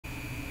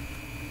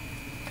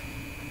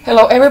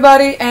Hello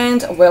everybody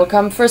and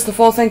welcome. First of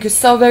all, thank you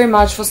so very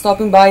much for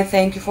stopping by.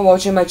 Thank you for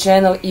watching my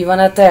channel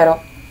IvanaTarot.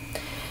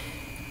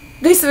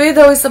 This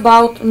video is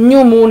about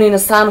new moon in the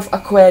sign of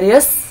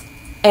Aquarius,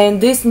 and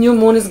this new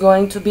moon is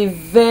going to be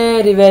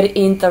very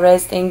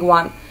interesting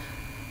one.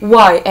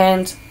 Why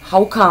and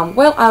how come?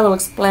 Well, I will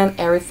explain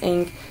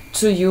everything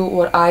to you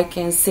what I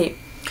can see.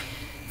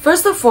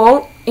 First of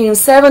all, in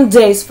 7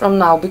 days from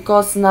now,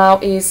 because now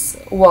is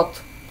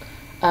what?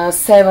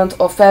 7th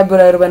of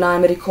February when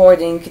I'm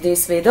recording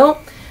this video.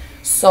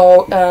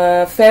 So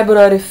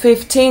February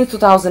 15,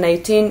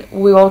 2018,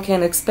 we all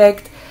can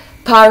expect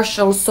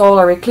partial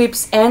solar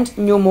eclipse and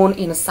new moon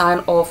in a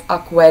sign of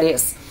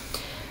Aquarius.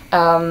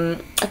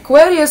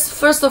 Aquarius,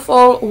 first of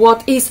all,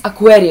 what is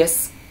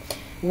Aquarius?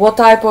 What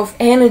type of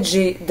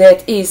energy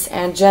that is,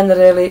 and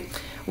generally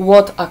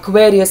what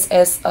Aquarius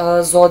as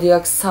a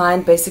zodiac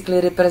sign basically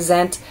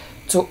represent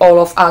to all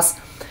of us.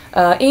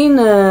 In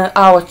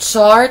our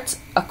chart,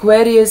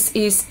 Aquarius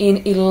is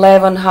in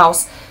 11th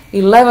house.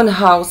 11th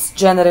house,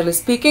 generally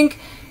speaking,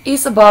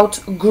 is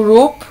about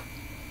group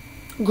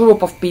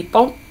of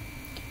people,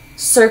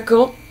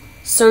 circle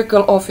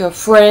of your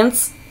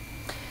friends.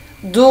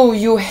 Do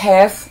you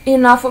have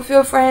enough of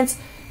your friends?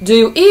 Do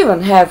you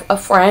even have a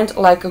friend,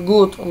 like a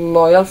good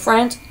loyal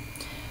friend,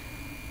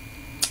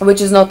 which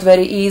is not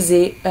very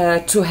easy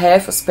to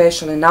have,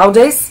 especially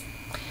nowadays.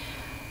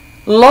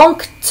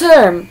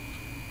 Long-term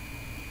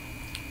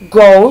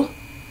goal,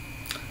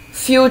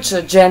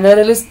 future,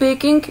 generally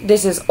speaking,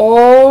 this is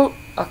all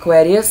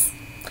Aquarius.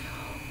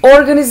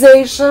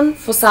 Organization,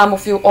 for some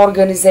of you,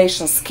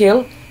 organization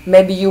skill,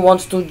 maybe you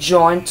want to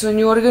join to a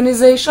new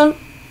organization.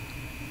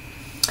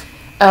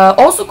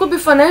 Also could be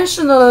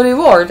financial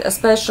reward,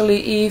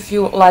 especially if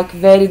you like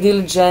very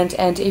diligent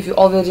and if you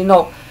already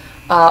know,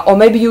 or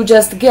maybe you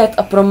just get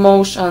a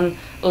promotion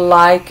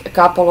like a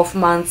couple of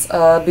months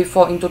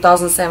before in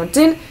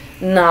 2017.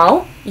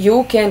 Now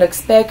you can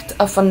expect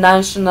a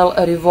financial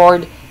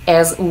reward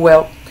as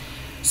well.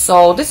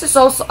 So this is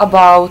also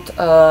about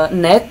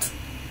net,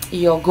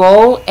 your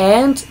goal,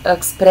 and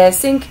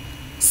expressing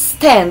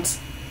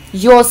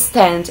your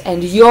stand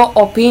and your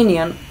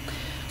opinion.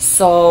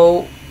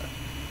 So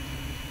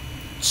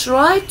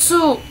try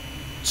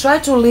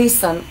to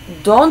listen,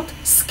 don't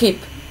skip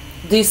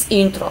this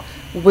intro.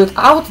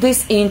 Without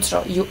this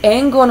intro you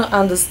ain't gonna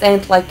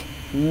understand like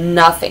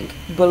nothing,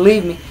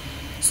 believe me.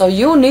 So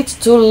you need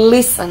to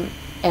listen,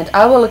 and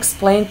I will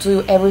explain to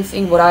you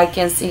everything what I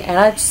can see. And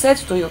I said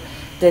to you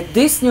that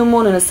this new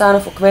moon in the sign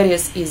of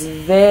Aquarius is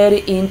very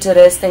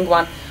interesting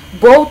one,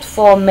 both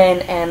for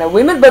men and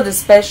women, but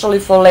especially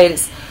for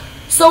ladies.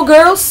 So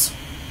girls,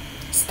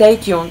 stay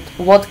tuned.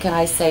 What can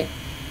I say?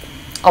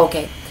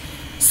 Okay,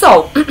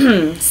 so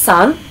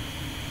Sun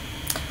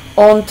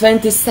on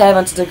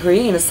 27th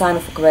degree in the sign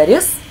of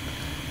Aquarius.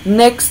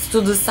 Next to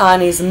the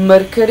Sun is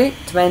Mercury,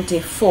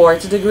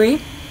 24th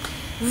degree.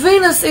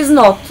 Venus is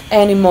not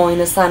anymore in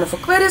the sign of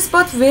Aquarius,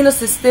 but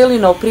Venus is still, you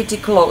know, pretty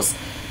close,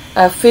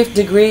 5th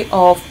degree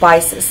of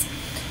Pisces.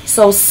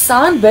 So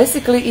Sun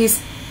basically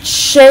is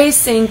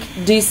chasing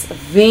this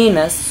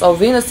Venus. So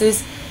Venus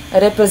is a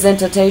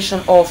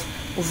representation of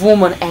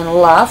woman and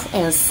love,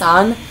 and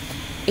Sun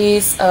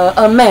is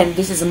a man.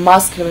 This is a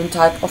masculine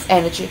type of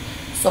energy.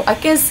 So I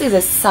can see the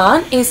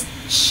Sun is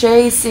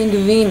chasing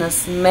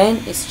Venus, man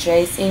is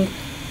chasing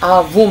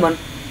a woman.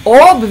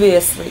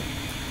 Obviously,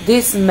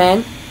 this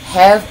man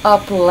have a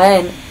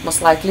plan.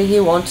 Most likely he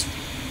wants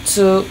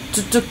to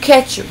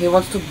catch you, he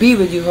wants to be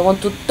with you, he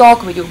wants to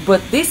talk with you. But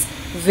this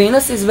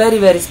Venus is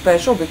very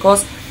special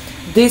because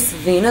this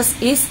Venus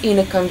is in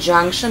a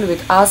conjunction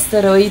with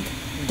asteroid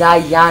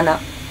Diana.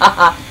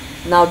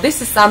 Now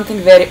this is something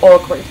very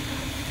awkward,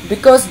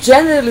 because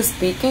generally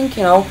speaking,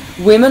 you know,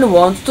 women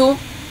want to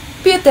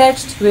be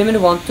attached,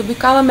 women want to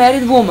become a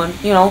married woman,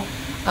 you know.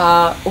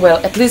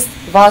 Well, at least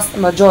vast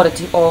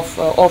majority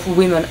of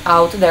women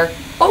out there.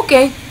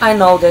 Okay, I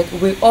know that,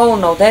 we all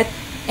know that,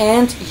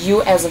 and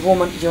you as a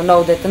woman, you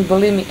know that, and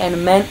believe me,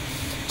 and men,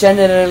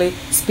 generally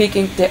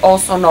speaking, they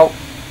also know.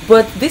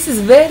 But this is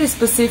very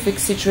specific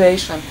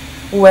situation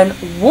when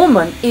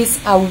woman is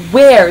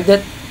aware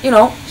that, you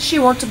know, she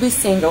wants to be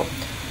single,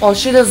 or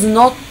she does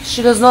not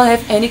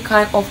have any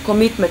kind of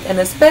commitment, and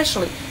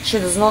especially she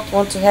does not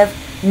want to have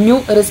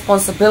new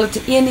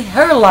responsibility in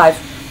her life.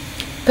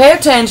 Pay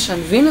attention,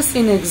 Venus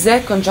in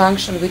exact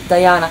conjunction with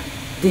Diana.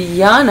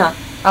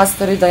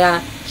 Asteroid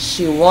Diana,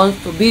 she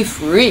wants to be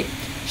free.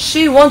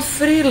 She wants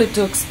freely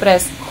to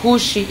express who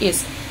she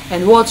is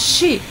and what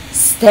she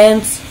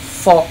stands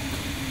for.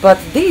 But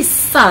this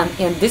Sun,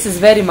 and this is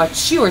very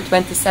mature,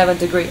 27th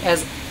degree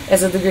as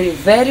a degree,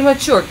 very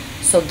mature.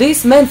 So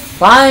this man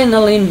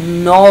finally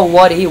know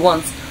what he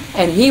wants,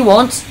 and he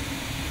wants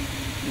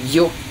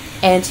you.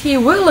 And he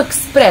will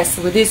express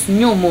with this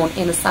new moon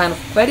in the sign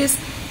of Aquarius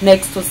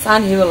next to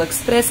Sun, he will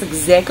express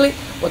exactly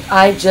what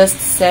I just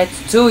said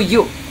to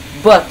you.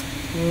 But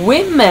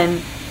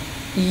women,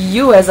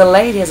 you as a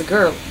lady, as a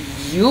girl,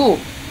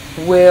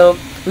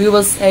 we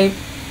will say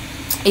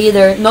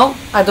either no,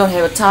 I don't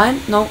have a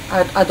time, no,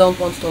 I don't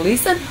want to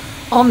listen,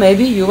 or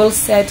maybe you will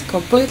set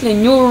completely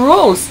new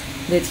rules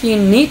that he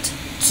needs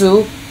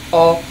to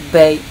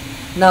obey.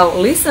 Now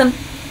listen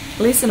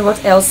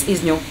what else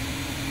is new.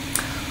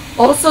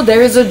 Also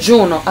there is a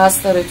Juno,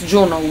 asteroid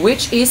Juno,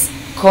 which is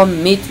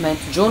commitment.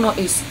 Juno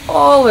is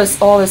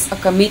always a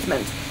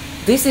commitment.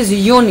 This is a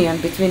union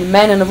between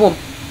man and a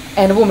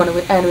woman,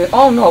 and we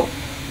all know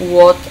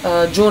what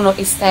Juno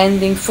is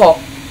standing for: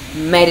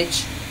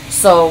 marriage.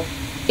 So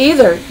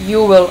either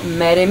you will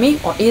marry me,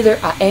 or either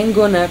I ain't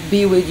gonna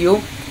be with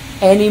you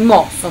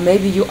anymore. So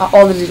maybe you are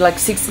already like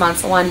 6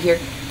 months, 1 year,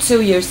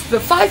 2 years,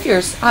 5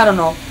 years, I don't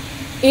know,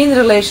 in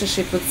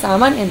relationship with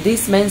someone, and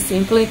this man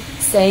simply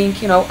saying,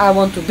 you know, I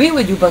want to be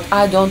with you, but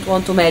I don't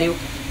want to marry you.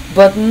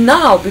 But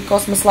now,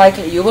 because most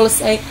likely you will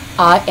say,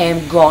 I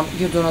am gone,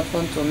 you do not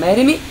want to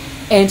marry me,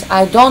 and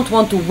I don't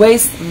want to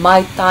waste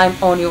my time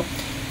on you.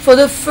 For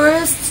the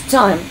first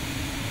time,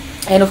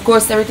 and of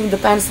course everything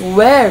depends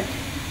where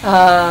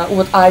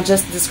what I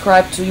just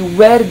described to you,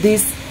 where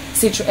this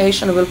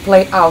situation will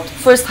play out.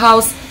 First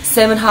house,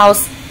 7th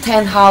house,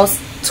 10th house,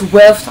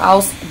 12th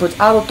house, but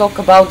I will talk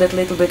about that a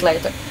little bit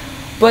later.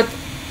 But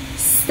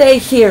stay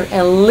here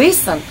and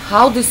listen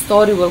how this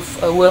story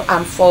will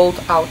unfold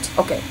out.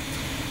 Okay,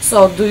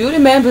 so do you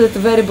remember at the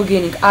very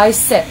beginning I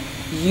said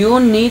you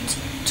need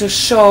to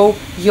show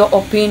your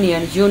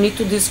opinion, you need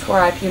to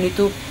describe, you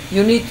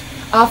need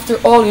after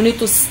all you need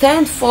to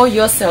stand for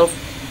yourself,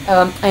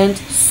 and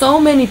so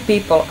many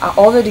people are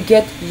already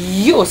get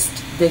used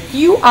that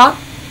you are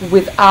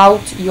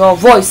without your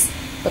voice.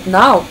 But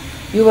now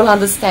you will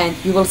understand,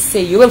 you will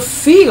see, you will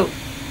feel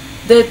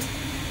that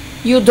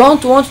you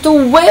don't want to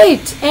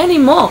wait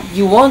anymore.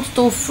 You want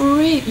to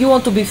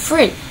be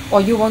free, or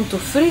you want to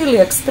freely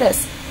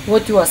express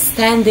what you are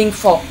standing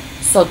for.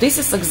 So this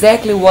is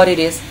exactly what it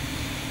is.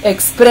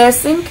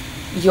 Expressing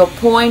your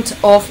point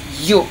of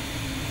view.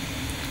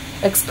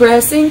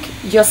 Expressing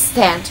your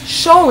stand,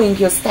 showing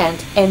your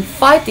stand, and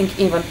fighting,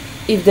 even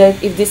if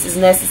this is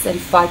necessary,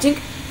 fighting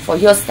for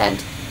your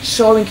stand,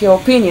 showing your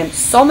opinion.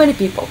 So many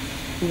people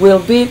will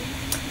be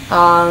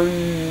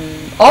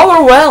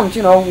overwhelmed,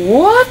 you know,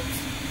 what?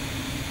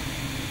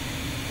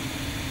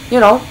 You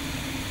know,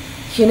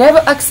 he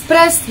never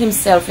expressed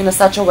himself in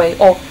such a way,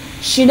 or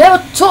she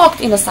never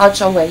talked in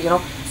such a way, you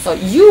know. So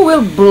you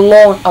will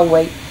blown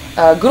away.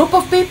 A group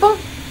of people,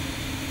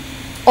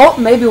 or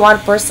maybe one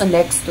person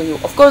next to you.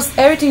 Of course,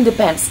 everything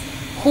depends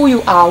who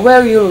you are,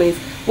 where you live,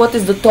 what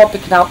is the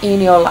topic now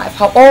in your life,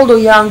 how old or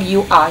young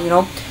you are, you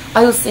know,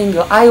 are you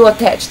single, are you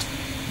attached.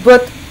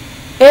 But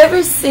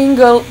every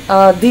single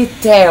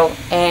detail,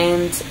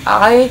 and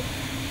I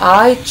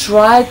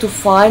try to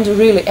find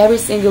really every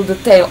single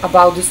detail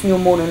about this new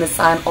moon in the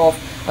sign of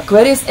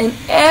Aquarius, and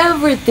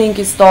everything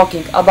is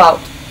talking about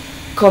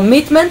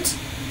commitment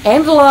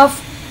and love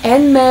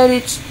and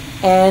marriage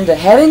and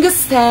having a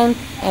stand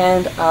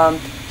and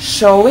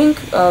showing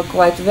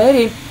quite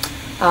very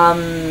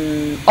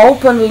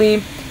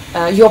openly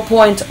your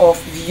point of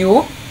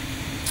view.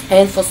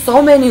 And for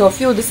so many of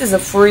you, this is a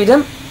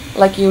freedom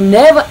like you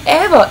never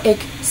ever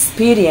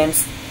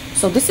experienced.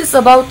 So this is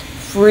about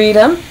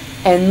freedom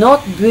and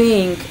not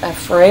being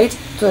afraid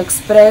to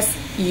express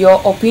your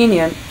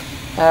opinion.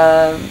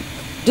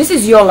 This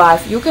is your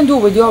life. You can do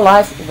with your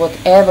life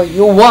whatever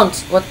you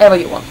want,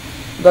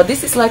 But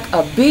this is like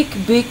a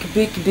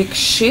big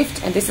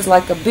shift, and this is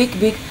like a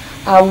big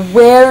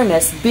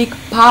awareness, big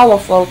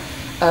powerful,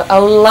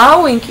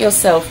 allowing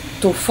yourself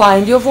to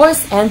find your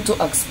voice and to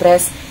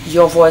express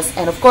your voice.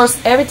 And of course,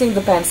 everything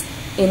depends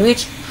in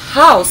which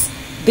house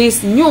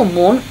this new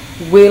moon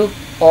will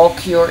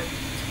occur.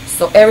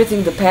 So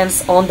everything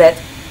depends on that.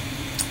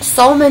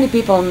 So many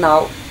people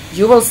now,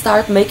 you will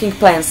start making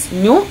plans,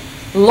 new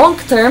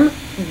long-term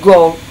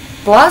goal,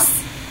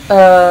 plus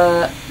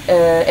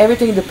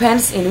everything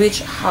depends in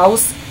which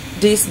house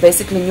this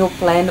basically new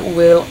plan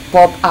will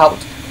pop out.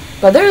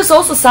 But there is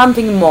also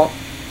something more.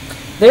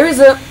 There is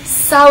a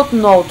south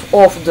node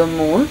of the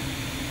moon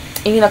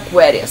in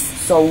Aquarius.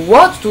 So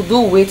what to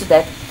do with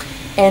that?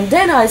 And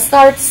then I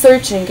start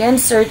searching and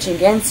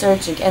searching and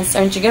searching and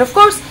searching. And of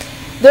course,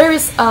 there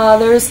is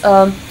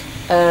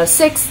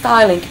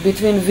sextiling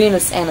between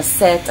Venus and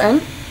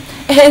Saturn,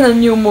 and a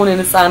new moon in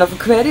the sign of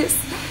Aquarius,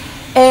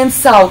 and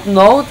south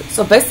node.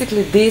 So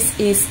basically this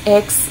is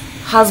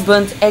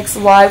ex-husband,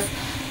 ex-wife,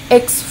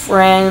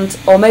 ex-friend,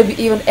 or maybe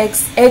even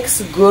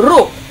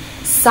ex-group.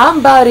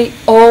 Somebody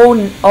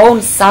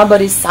owns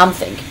somebody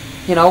something,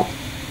 you know.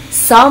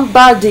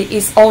 Somebody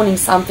is owning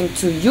something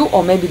to you,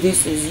 or maybe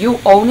this is you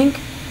owning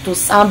to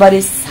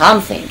somebody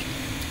something.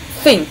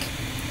 Think,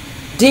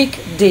 dig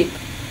deep,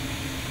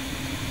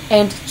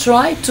 and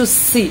try to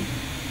see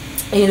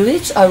in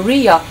which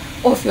area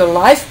of your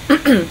life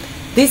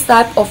this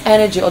type of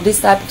energy or this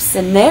type of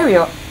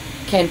scenario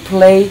can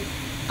play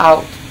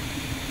out.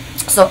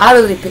 So I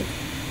will repeat,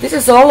 this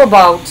is all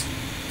about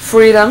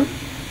freedom,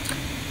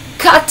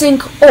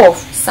 cutting off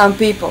some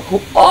people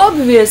who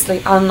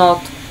obviously are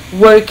not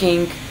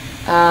working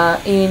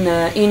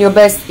in your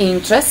best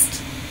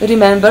interest.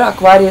 Remember,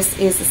 Aquarius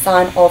is a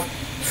sign of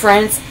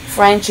friends,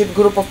 friendship,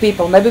 group of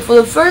people. Maybe for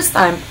the first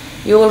time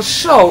You will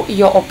show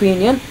your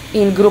opinion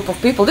in group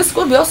of people. This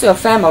could be also your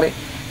family,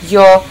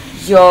 your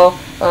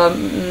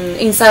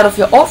inside of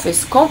your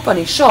office,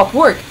 company, shop,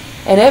 work,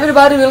 and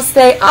everybody will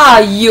say,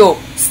 you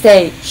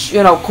stay,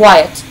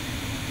 quiet.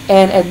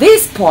 And at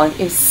this point,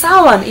 if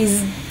someone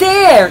is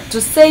there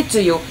to say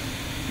to you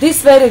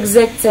these very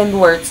exact same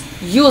words,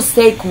 you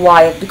stay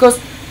quiet, because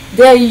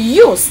they're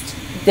used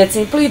that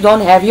simply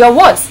don't have your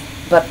voice.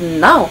 But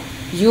now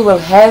you will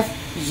have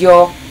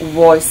your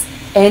voice,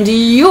 and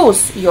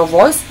use your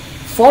voice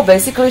for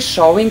basically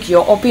showing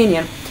your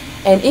opinion.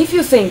 And if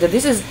you think that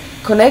this is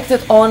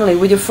connected only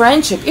with your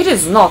friendship, it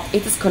is not.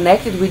 It is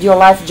connected with your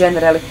life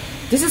generally.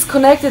 This is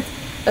connected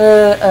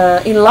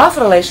in love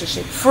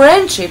relationship,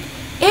 friendship,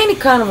 any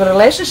kind of a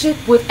relationship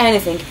with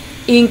anything,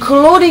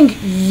 including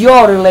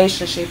your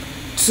relationship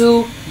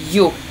to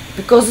you,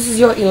 because this is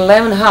your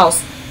 11th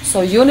house.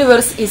 So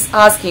universe is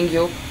asking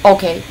you,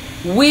 okay,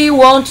 we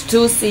want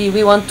to see,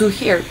 we want to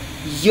hear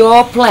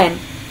your plan.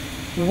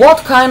 What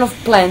kind of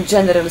plan,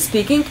 generally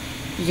speaking,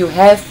 you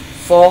have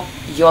for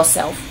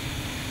yourself?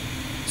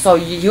 So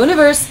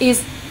universe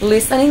is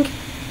listening,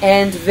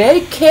 and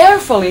very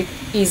carefully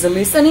is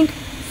listening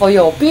for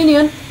your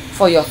opinion,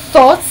 for your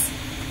thoughts,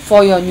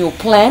 for your new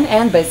plan,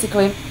 and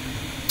basically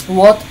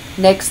what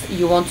next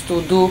you want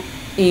to do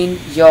in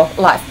your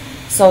life.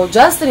 So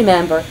just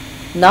remember,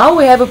 now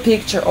we have a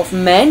picture of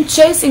man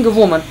chasing a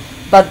woman,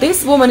 but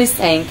this woman is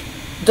saying,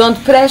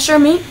 don't pressure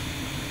me,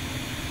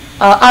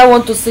 I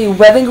want to see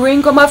wedding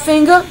ring on my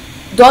finger,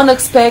 don't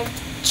expect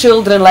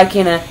children like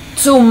in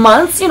 2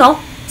 months,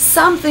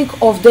 something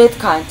of that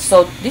kind.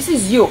 So this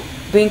is you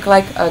being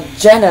like a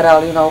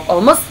general,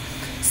 almost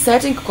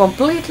setting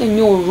completely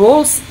new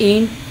rules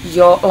in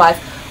your life.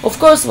 Of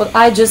course, what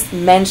I just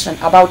mentioned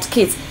about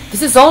kids,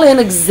 this is only an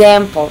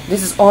example.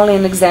 This is only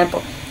an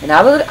example. And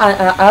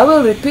I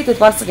will repeat it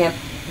once again.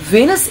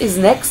 Venus is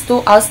next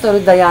to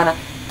asteroid Diana.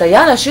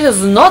 Diana, she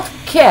does not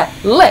care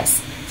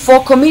less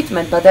for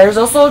commitment, but there is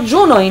also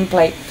Juno in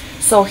play.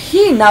 So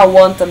he now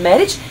wants a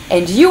marriage,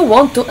 and you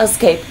want to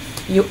escape.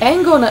 You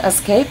ain't gonna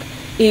escape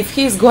if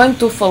he's going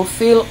to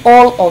fulfill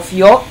all of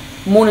your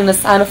moon in the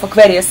sign of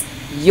Aquarius,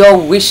 your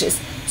wishes.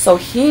 So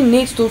he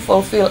needs to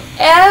fulfill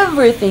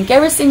everything,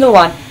 every single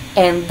one.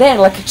 And then,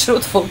 like a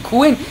truthful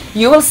queen,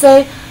 you will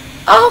say,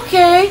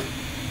 okay,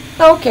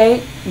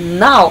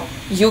 now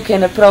you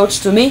can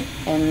approach to me,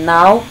 and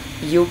now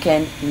you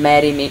can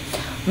marry me.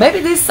 Maybe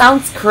this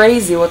sounds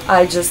crazy what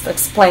I just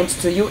explained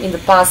to you in the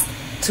past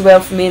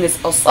 12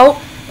 minutes or so,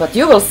 but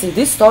you will see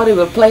this story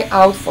will play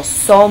out for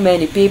so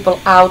many people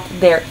out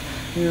there.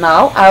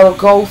 Now I will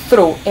go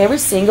through every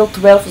single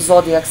 12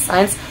 zodiac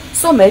signs,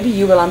 so maybe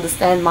you will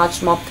understand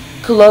much more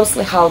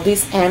closely how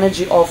this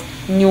energy of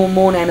new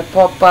moon and a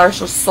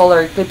partial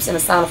solar eclipse in the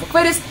sign of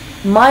Aquarius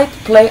might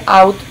play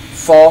out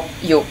for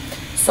you.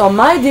 So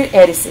my dear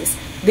Aries,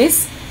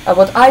 this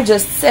what I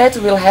just said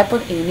will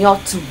happen in your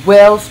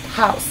 12th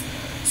house.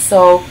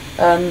 So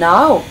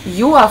now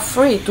you are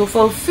free to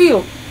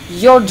fulfill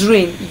your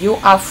dream, you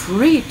are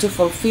free to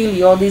fulfill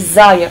your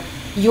desire,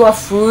 you are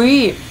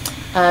free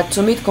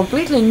to meet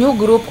completely new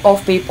group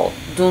of people.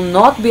 Do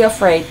not be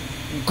afraid,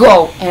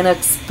 go and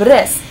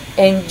express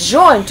and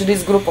join to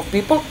this group of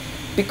people,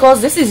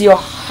 because this is your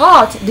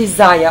heart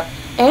desire.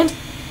 And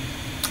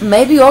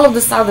maybe all of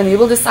a sudden you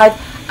will decide,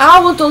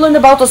 I want to learn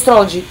about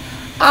astrology,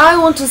 I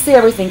want to see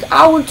everything,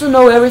 I want to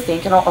know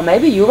everything, or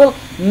maybe you will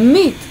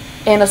meet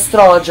an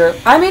astrologer.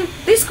 I mean,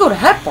 this could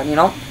happen,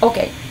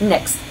 Okay,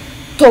 next,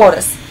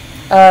 Taurus.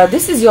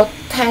 This is your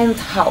 10th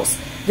house.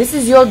 This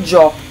is your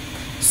job.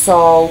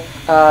 So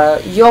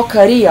your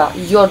career,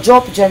 your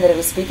job,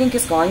 generally speaking,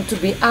 is going to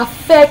be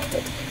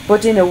affected.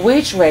 But in a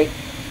which way?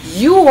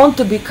 You want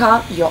to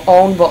become your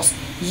own boss.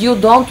 You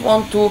don't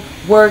want to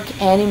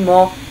work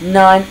anymore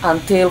 9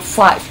 until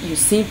 5. You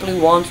simply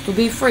want to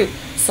be free.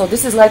 So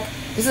this is like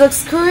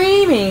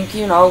screaming,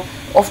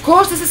 Of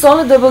course, this is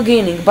only the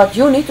beginning, but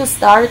you need to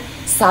start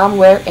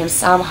somewhere and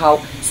somehow.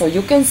 So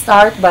you can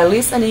start by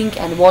listening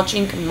and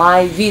watching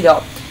my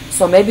video.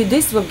 So maybe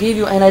this will give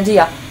you an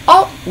idea.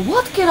 Oh,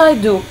 what can I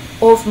do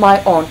of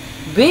my own?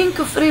 Being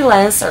a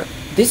freelancer,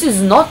 this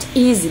is not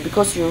easy,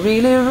 because you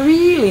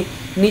really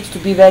need to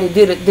be very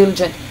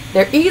diligent.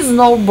 There is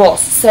no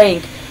boss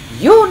saying,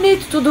 you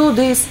need to do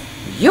this,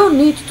 you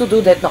need to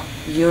do that. No,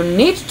 you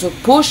need to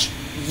push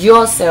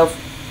yourself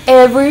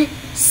every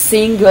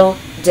single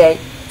day.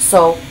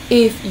 So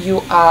if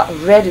you are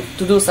ready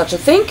to do such a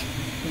thing,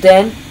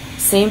 then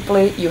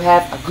simply you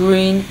have a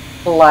green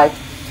light.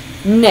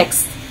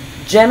 Next,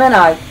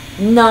 Gemini,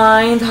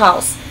 9th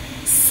house.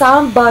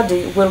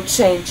 Somebody will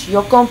change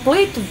your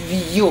complete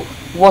view,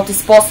 what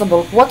is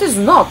possible, what is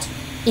not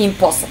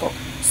impossible.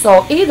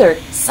 So either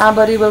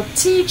somebody will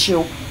teach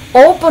you,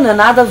 open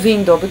another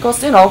window,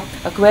 because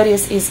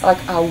Aquarius is like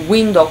a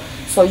window.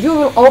 So you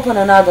will open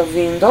another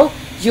window,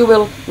 you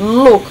will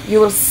look, you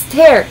will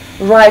stare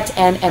right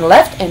and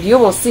left, and you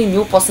will see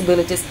new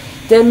possibilities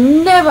that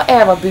never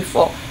ever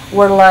before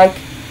were like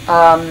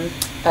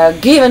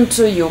given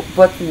to you,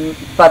 but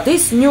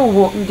this new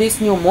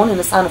moon in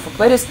the sign of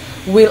Aquarius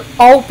will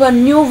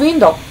open new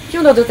window.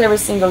 You know that every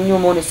single new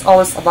moon is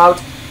always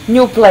about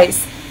new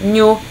place,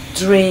 new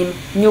dream,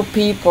 new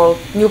people,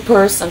 new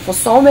person. For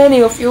so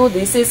many of you,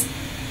 this is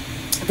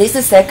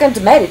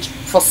second marriage.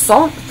 For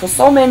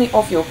so many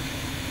of you,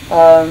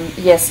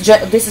 yes,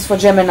 this is for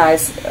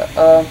Geminis.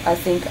 I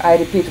think I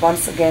repeat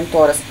once again,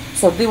 Taurus.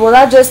 So what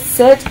I just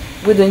said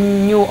with the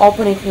new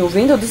opening, new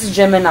window, this is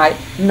Gemini,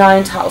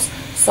 9th house.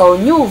 So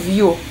new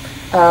view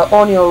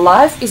on your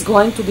life is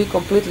going to be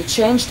completely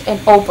changed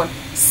and open.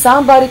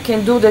 Somebody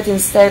can do that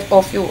instead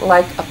of you,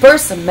 like a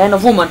person, man or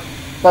woman.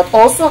 But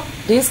also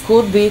this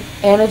could be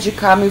energy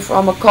coming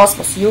from a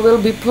cosmos. You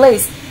will be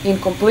placed in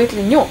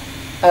completely new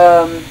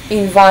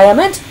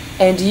environment,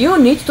 and you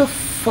need to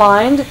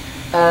find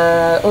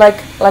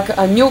like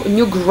a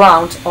new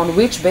ground on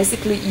which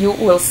basically you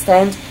will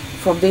stand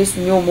from this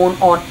new moon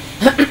on.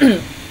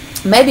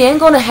 Maybe ain't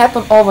gonna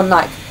happen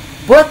overnight,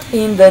 but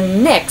in the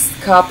next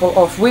couple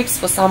of weeks,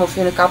 for some of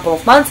you in a couple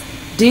of months,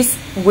 this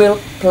will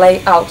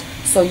play out.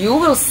 So you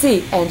will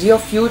see and your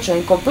future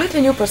in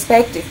completely new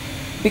perspective,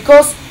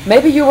 because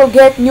maybe you will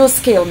get new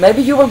skill,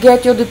 maybe you will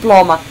get your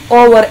diploma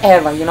or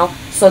whatever, you know.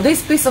 So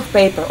this piece of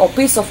paper or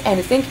piece of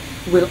anything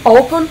will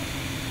open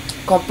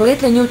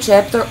completely new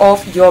chapter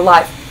of your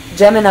life.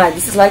 Gemini,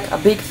 this is like a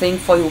big thing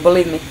for you,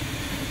 believe me.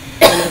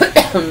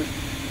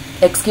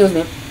 Excuse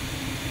me.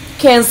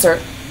 Cancer,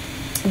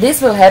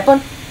 this will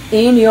happen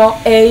in your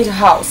 8th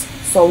house.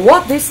 So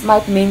what this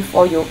might mean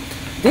for you?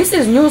 This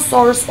is new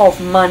source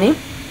of money.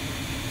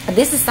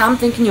 This is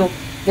something new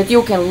that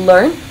you can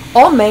learn,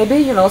 or maybe,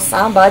 you know,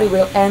 somebody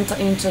will enter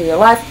into your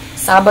life,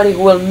 somebody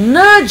who will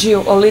nudge you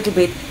a little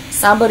bit,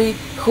 somebody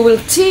who will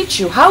teach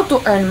you how to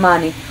earn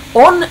money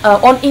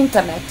on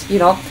internet, you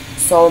know.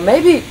 So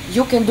maybe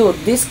you can do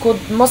this. Could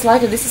most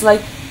likely this is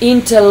like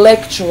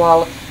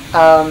intellectual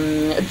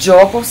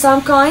job of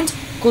some kind.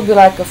 Could be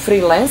like a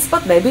freelance,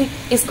 but maybe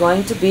it's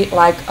going to be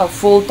like a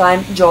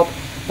full-time job.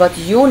 But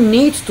you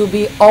need to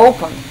be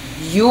open.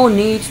 You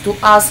need to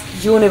ask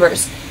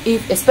universe,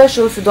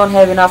 especially if you don't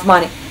have enough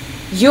money.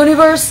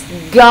 Universe,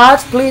 God,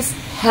 please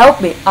help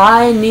me.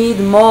 I need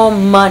more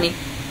money.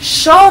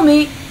 Show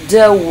me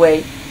the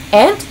way.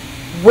 And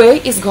way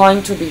is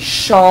going to be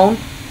shown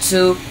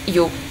to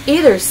you.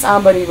 Either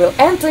somebody will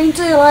enter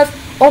into your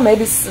life, or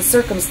maybe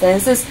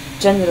circumstances,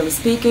 generally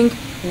speaking,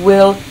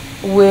 will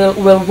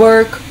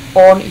work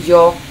on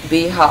your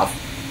behalf.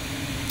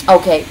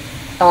 Okay,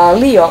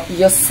 Leo,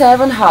 your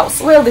 7th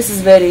house. Well, this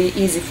is very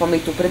easy for me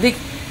to predict,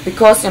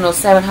 because, you know,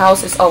 7th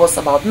house is always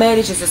about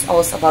marriage. This is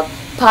always about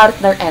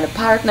partner and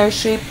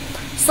partnership.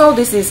 So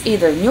this is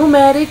either new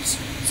marriage.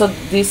 So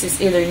this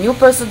is either a new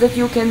person that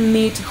you can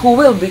meet who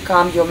will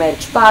become your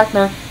marriage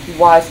partner,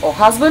 wife or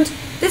husband.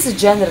 This is,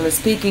 generally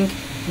speaking,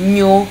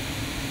 new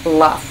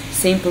love,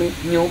 simply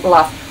new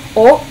love,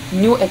 or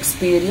new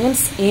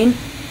experience in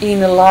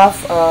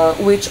love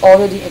which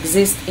already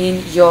exists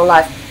in your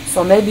life.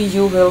 So maybe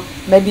you will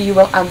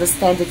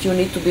understand that you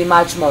need to be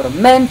much more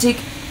romantic.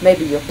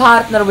 Maybe your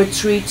partner will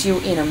treat you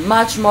in a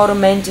much more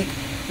romantic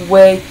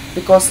way,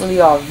 because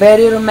Leo are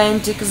very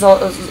romantic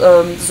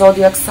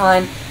zodiac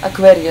sign.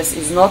 Aquarius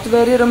is not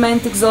very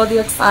romantic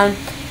zodiac sign,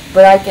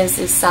 but I can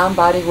see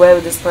somebody,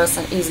 whoever this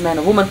person is, man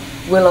or woman,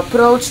 will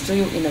approach to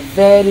you in a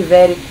very,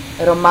 very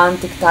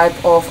romantic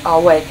type of a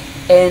way.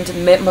 And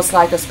most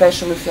likely,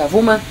 especially if you're a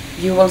woman,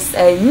 you will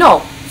say, no,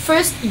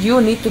 first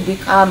you need to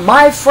become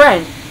my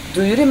friend.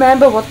 Do you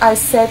remember what I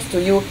said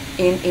to you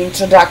in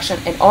introduction?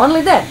 And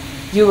only then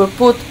you will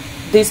put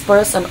this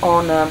person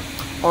on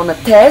a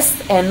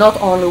test, and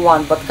not only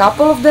one but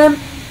couple of them,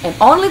 and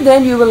only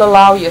then you will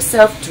allow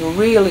yourself to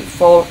really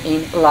fall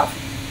in love.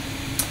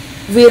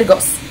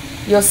 Virgos,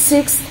 your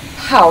 6th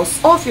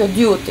house of your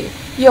duty,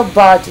 your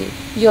body,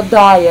 your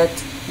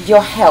diet,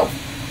 your health.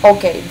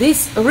 Okay,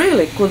 this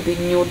really could be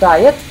new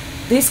diet.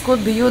 This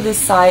could be you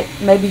decide,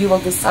 maybe you will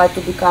decide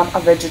to become a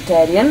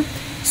vegetarian.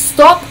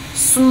 Stop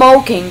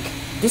smoking.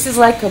 This is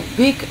like a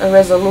big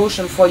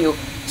resolution for you.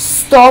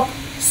 Stop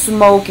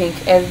smoking.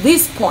 At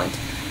this point,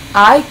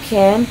 I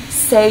can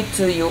say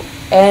to you,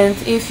 and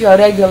if you are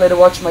regular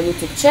watch my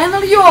YouTube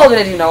channel, you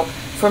already know,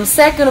 from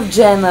 2nd of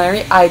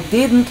January I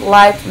didn't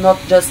light not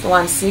just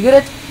one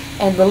cigarette,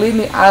 and believe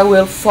me, I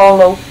will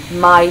follow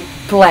my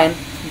plan,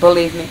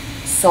 believe me.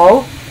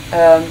 So,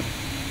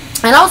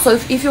 and also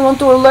if you want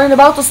to learn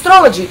about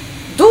astrology,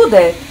 do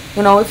that,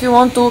 you know. If you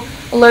want to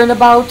learn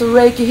about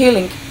Reiki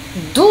healing,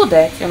 do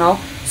that, you know.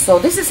 So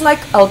this is like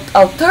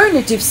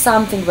alternative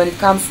something when it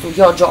comes to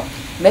your job.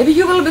 Maybe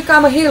you will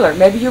become a healer,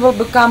 maybe you will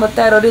become a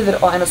tarot reader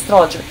or an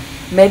astrologer.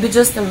 Maybe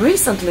just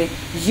recently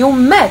you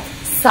met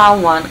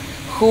someone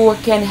who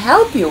can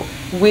help you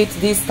with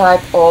this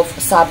type of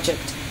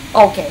subject.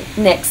 Okay,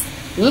 next.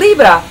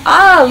 Libra.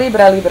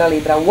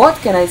 Libra. What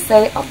can I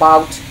say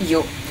about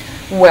you?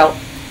 Well,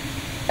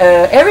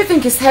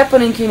 everything is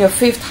happening in your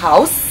 5th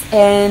house,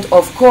 and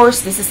of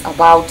course this is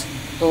about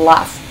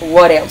love.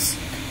 What else?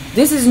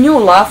 This is new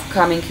love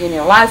coming in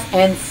your life,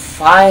 and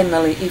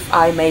finally, if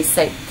I may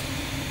say,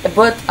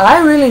 But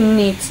I really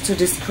need to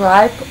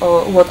describe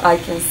what I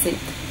can see.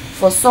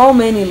 For so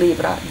many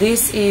Libra,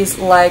 this is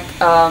like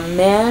a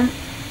man,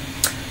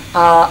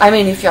 I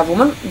mean, if you're a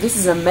woman, this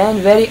is a man,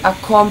 very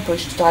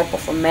accomplished type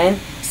of a man,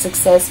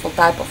 successful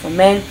type of a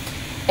man,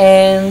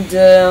 and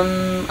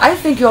I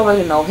think you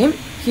already know him.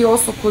 He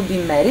also could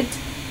be married,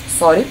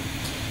 sorry.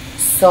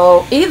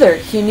 So either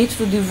he needs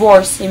to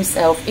divorce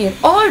himself in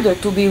order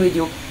to be with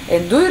you.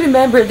 And do you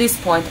remember this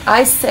point?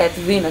 I said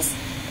Venus,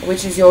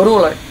 which is your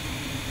ruler,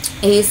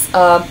 is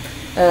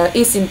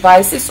in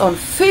Pisces on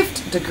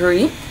 5th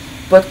degree,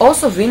 but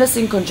also Venus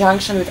in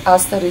conjunction with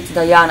asteroid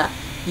Diana.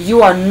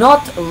 You are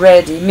not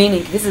ready,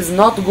 meaning this is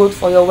not good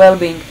for your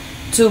well-being,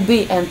 to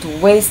be and to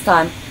waste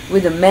time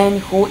with a man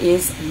who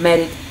is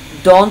married.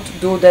 Don't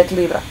do that,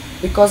 Libra,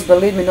 because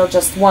believe me, not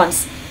just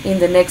once, in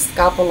the next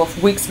couple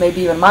of weeks,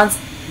 maybe even months,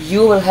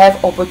 you will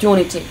have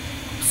opportunity.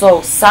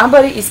 So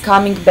somebody is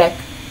coming back.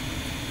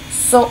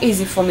 So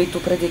easy for me to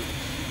predict.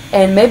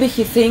 And maybe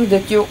he thinks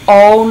that you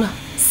own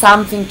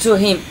something to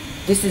him.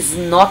 This is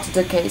not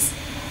the case.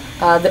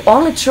 The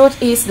only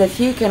truth is that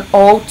he can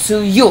owe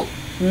to you,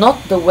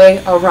 not the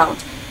way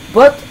around.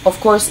 But of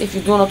course, if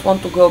you do not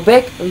want to go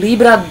back,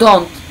 Libra,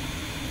 don't.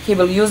 He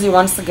will use you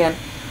once again.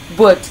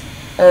 But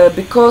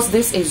because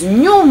this is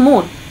new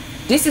moon,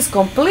 this is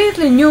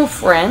completely new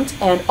friend,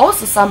 and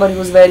also somebody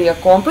who's very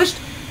accomplished,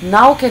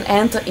 now can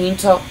enter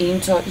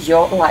into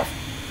your life.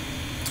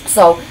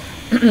 So,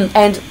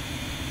 and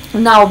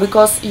now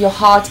because your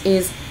heart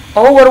is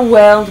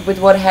overwhelmed with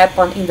what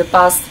happened in the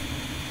past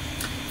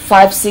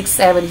 5, 6,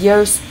 7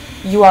 years,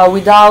 you are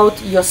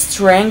without your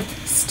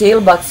strength still,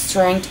 but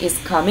strength is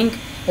coming,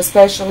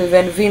 especially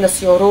when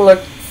Venus, your ruler,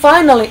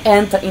 finally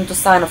enter into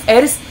sign of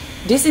Aries.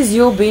 This is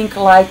you being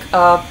like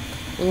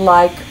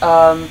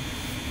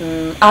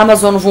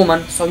Amazon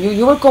woman. So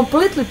you will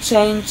completely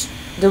change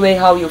the way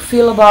how you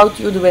feel about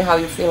you, the way how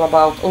you feel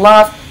about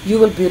love. You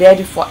will be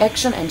ready for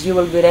action and you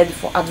will be ready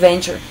for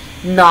adventure.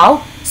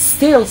 Now,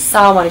 still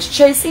someone is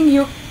chasing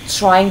you,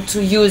 trying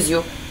to use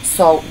you.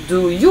 So,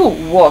 do you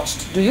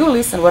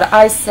listen what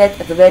I said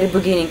at the very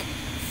beginning?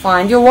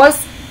 Find your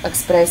voice,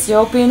 express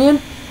your opinion,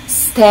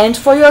 stand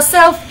for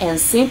yourself, and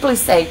simply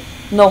say,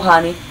 no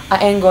honey, I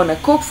ain't gonna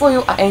cook for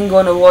you, I ain't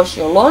gonna wash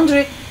your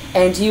laundry,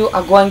 and you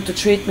are going to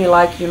treat me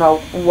like, you know,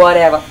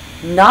 whatever.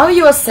 Now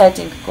you are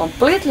setting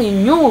completely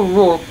new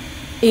rule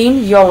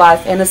in your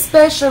life, and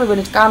especially when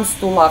it comes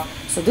to love.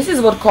 So this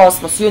is what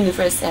Cosmos,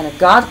 Universe, and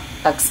God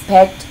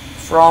expect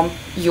from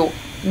you.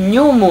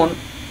 New moon,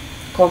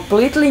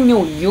 completely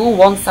new. You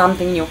want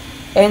something new,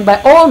 and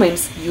by all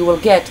means you will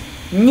get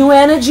new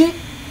energy,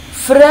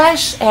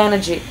 fresh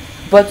energy.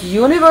 But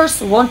universe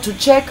want to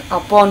check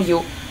upon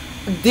you.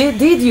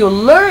 Did you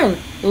learn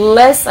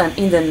lesson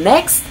in the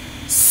next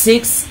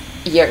 6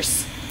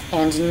 years?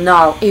 And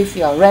now, if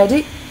you are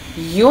ready,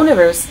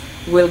 universe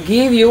will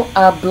give you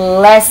a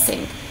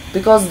blessing,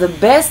 because the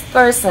best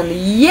person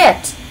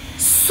yet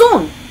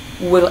soon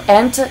will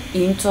enter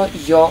into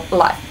your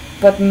life.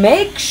 But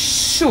make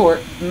sure,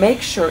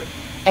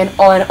 and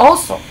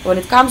also when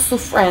it comes to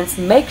friends,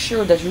 make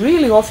sure that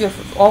really all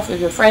of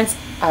your friends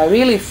are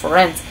really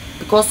friends,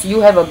 because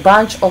you have a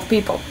bunch of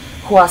people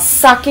who are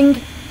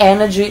sucking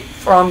energy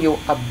from you,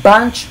 a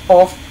bunch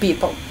of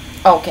people.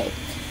 Okay,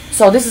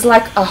 so this is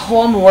like a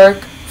homework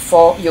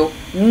for you.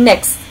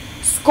 Next,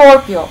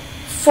 Scorpio,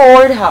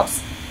 4th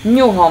house,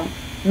 new home,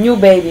 new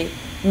baby,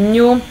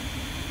 new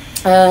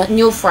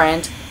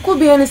friend, could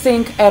be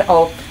anything at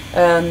all.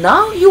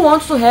 Now you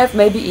want to have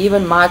maybe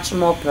even much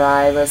more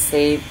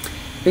privacy,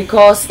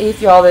 because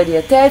if you're already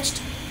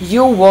attached,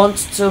 you want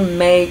to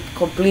make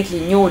completely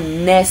new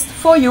nest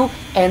for you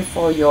and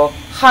for your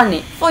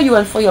honey, for you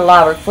and for your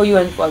lover, for you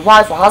and for your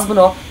wife or husband,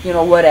 or you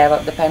know,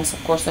 whatever, depends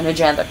of course on your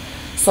gender.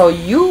 So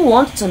you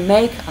want to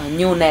make a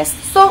new nest,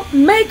 so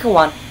make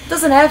one.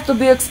 Doesn't have to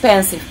be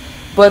expensive,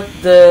 but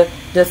the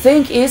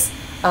thing is,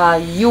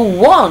 you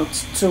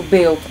want to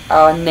build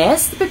a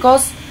nest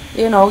because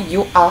you know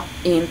you are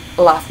in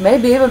love.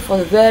 Maybe even for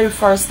the very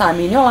first time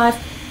in your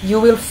life, you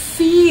will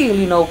feel,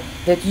 you know,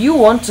 that you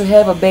want to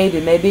have a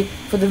baby. Maybe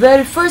for the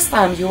very first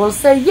time you will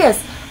say,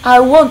 yes, I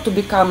want to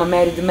become a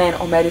married man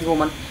or married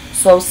woman.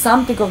 So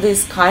something of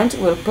this kind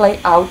will play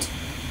out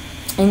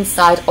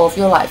inside of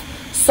your life.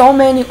 So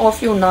many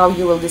of you now,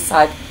 you will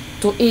decide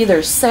to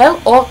either sell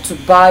or to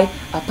buy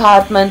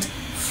apartment,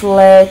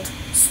 flat,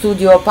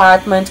 studio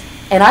apartment.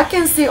 And I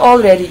can see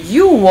already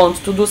you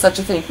want to do such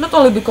a thing, not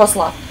only because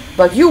love,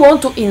 but you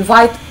want to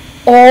invite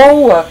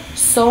over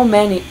so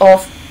many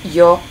of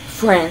your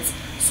friends.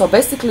 So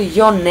basically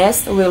your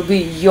nest will be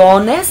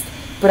your nest,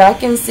 but I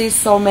can see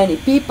so many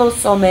people,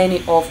 so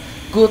many of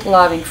good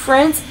loving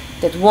friends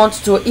that want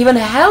to even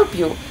help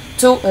you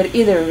to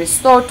either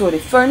restore, to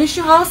refurnish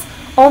your house,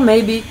 or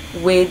maybe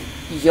with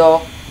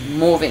your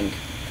moving.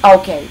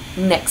 Okay,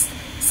 next,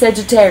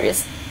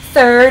 Sagittarius,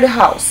 3rd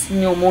house,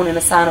 new moon in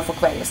the sign of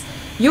Aquarius.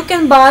 You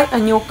can buy a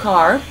new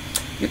car,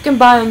 you can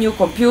buy a new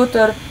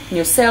computer,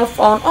 new cell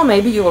phone, or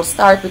maybe you will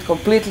start with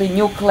completely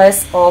new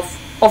class of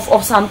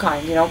some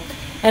kind, you know.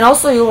 and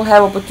also you will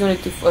have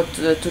opportunity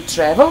to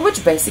travel,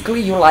 which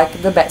basically you like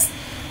the best.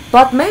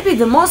 But maybe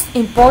the most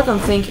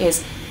important thing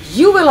is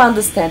you will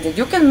understand that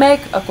you can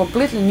make a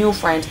completely new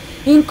friend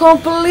in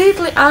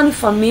completely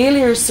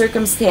unfamiliar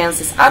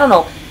circumstances. I don't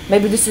know,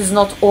 maybe this is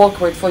not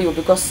awkward for you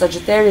because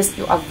Sagittarius,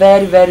 you are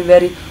very, very,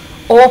 very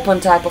open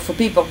type of a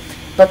people.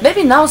 But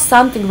maybe now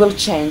something will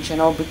change, you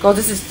know, because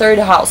this is third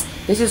house.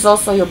 This is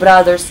also your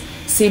brothers,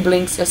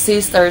 siblings, your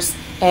sisters,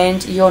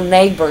 and your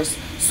neighbors.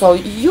 So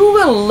you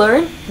will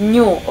learn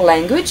new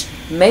language.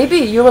 Maybe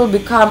you will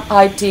become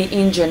IT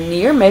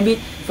engineer. Maybe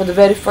for the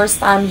very first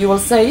time you will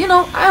say, you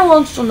know, I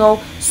want to know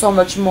so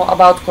much more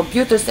about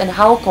computers and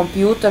how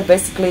computer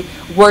basically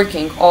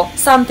working, or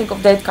something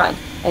of that kind.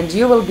 And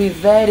you will be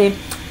very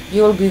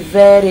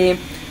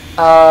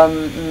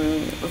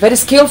very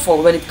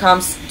skillful when it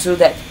comes to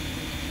that.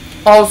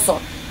 Also,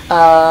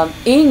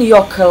 in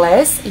your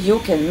class you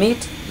can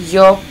meet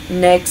your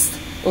next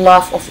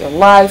love of your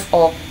life,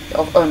 or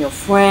on your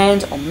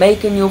friend, or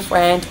make a new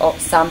friend, or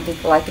something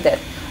like that.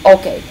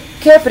 Okay,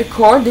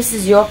 Capricorn, this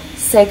is your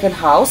second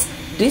house.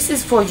 This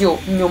is for you,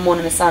 new moon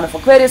in the sign of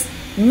Aquarius,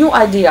 new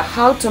idea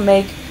how to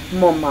make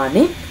more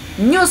money,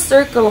 new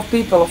circle of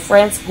people, of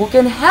friends who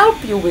can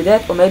help you with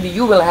that, or maybe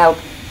you will help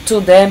to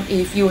them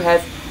if you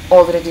have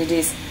already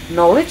this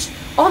knowledge.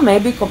 Or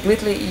maybe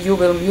completely you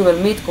will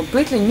meet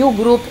completely new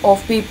group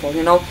of people,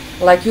 you know,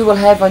 like you will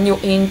have a new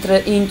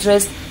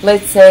interest.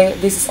 Let's say,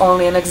 this is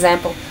only an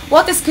example,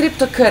 what is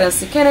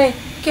cryptocurrency,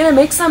 can I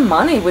make some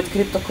money with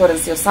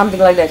cryptocurrency or something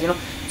like that, you know.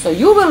 So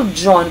you will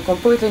join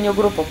completely new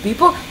group of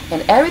people,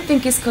 and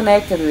everything is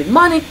connected with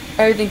money,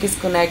 everything is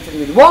connected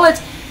with wallet,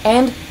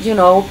 and you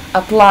know,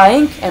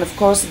 applying, and of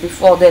course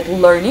before that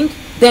learning,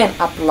 then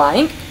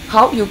applying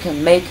how you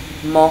can make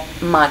more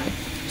money.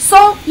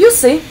 So you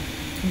see,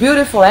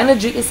 beautiful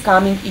energy is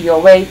coming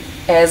your way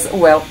as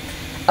well.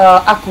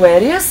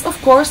 Aquarius, of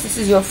course, this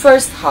is your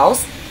first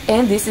house,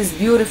 and this is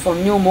beautiful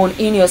new moon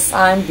in your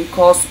sign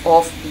because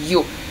of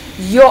you.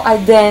 Your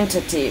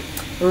identity,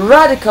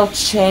 radical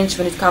change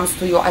when it comes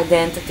to your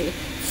identity,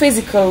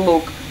 physical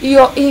look,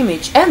 your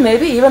image, and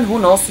maybe even, who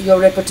knows, your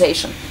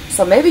reputation.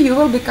 So maybe you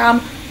will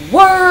become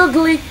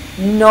worldly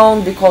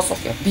known because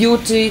of your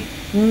beauty,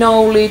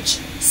 knowledge,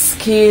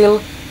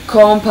 skill,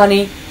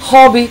 company,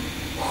 hobby,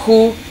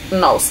 who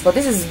knows. But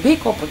this is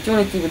big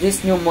opportunity with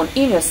this new moon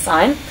in your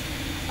sign.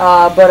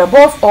 But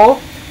above all,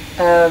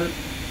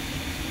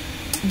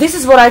 this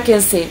is what I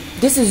can see.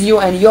 This is you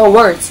and your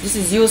words. This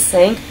is you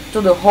saying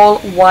to the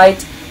whole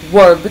wide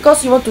world,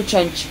 because you want to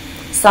change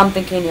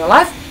something in your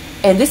life,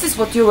 and this is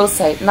what you will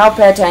say. Now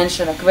pay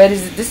attention,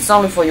 Aquarius, this is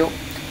only for you.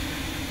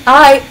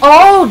 I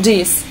owe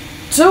this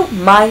to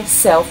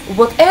myself,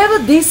 whatever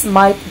this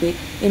might be,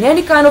 in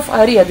any kind of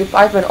area,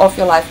 department of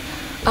your life.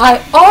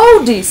 I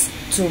owe this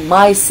to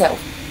myself.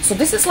 So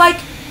this is like,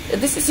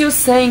 this is you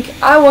saying,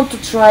 I want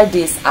to try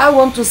this, I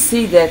want to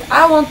see that,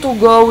 I want to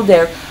go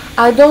there,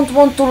 I don't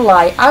want to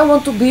lie, I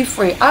want to be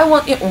free, I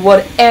want it,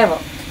 whatever.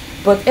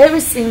 But every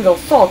single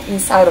thought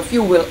inside of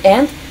you will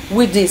end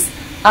with this: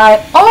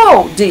 I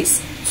owe this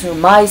to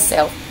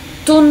myself,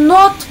 to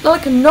not,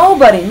 like,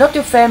 nobody, not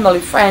your family,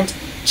 friend,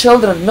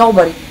 children,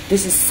 nobody.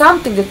 This is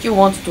something that you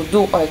want to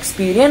do or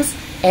experience,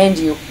 and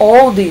you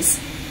owe this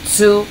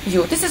to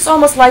you. This is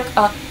almost like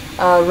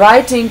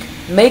writing,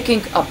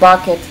 making a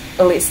bucket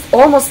list,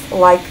 almost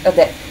like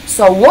that.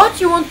 So what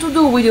you want to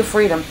do with your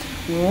freedom,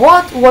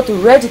 what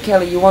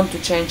radically you want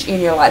to change in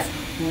your life,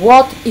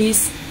 what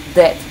is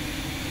that?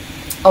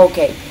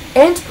 Okay,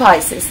 and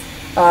Pisces,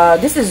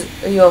 this is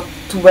your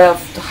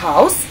 12th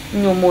house,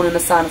 new moon in the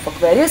sign of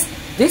Aquarius.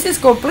 This is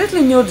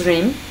completely new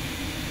dream,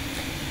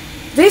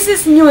 this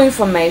is new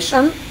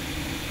information,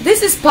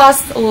 this is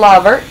past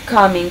lover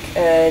coming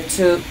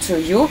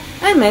to you,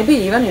 and maybe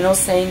even, you know,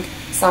 saying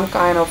some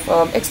kind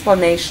of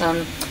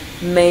explanation,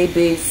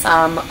 maybe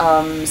some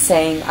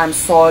saying I'm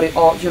sorry,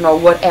 or you know,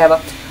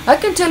 whatever. I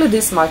can tell you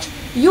this much: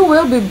 you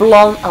will be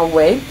blown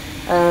away,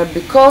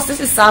 because this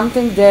is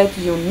something that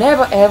you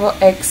never ever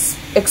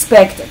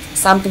expected,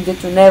 something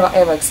that you never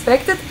ever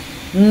expected.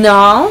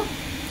 Now,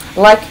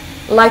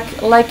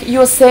 like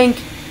you're saying,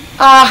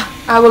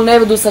 I will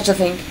never do such a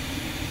thing.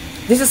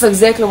 This is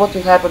exactly what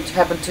will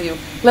happen to you.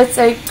 Let's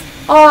say,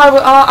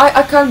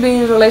 I can't be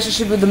in a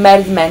relationship with a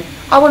married man,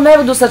 I will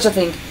never do such a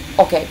thing.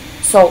 Okay,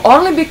 so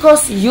only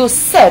because you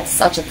said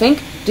such a thing,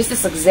 this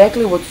is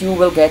exactly what you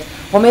will get.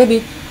 Or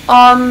maybe,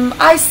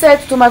 I said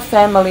to my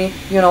family,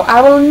 you know,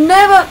 I will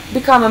never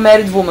become a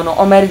married woman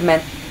or married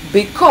man,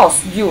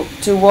 because due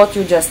to what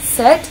you just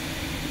said,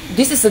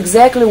 this is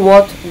exactly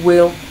what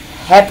will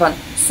happen.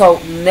 So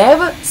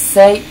never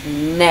say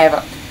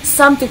never.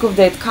 Something of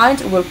that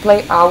kind will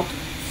play out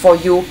for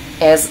you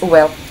as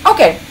well.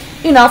 Okay,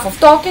 enough of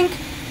talking,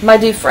 my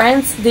dear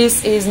friends.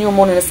 This is new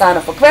moon in the sign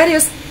of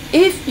Aquarius.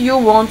 If you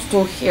want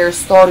to hear a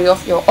story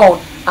of your own,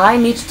 I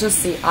need to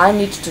see, I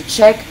need to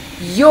check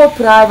your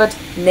private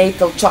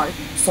natal chart,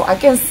 so I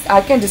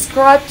can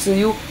describe to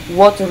you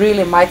what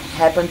really might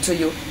happen to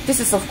you. This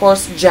is of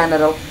course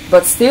general,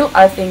 but still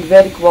I think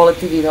very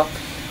quality video.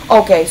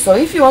 Okay, so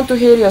if you want to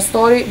hear your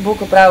story, book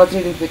a private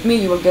reading with me.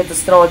 You will get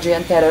astrology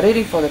and tarot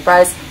reading for the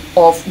price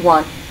of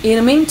one. In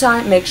the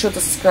meantime, make sure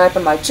to subscribe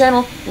on my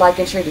channel, like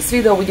and share this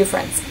video with your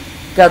friends.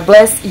 God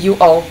bless you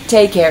all.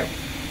 Take care.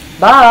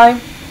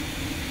 Bye.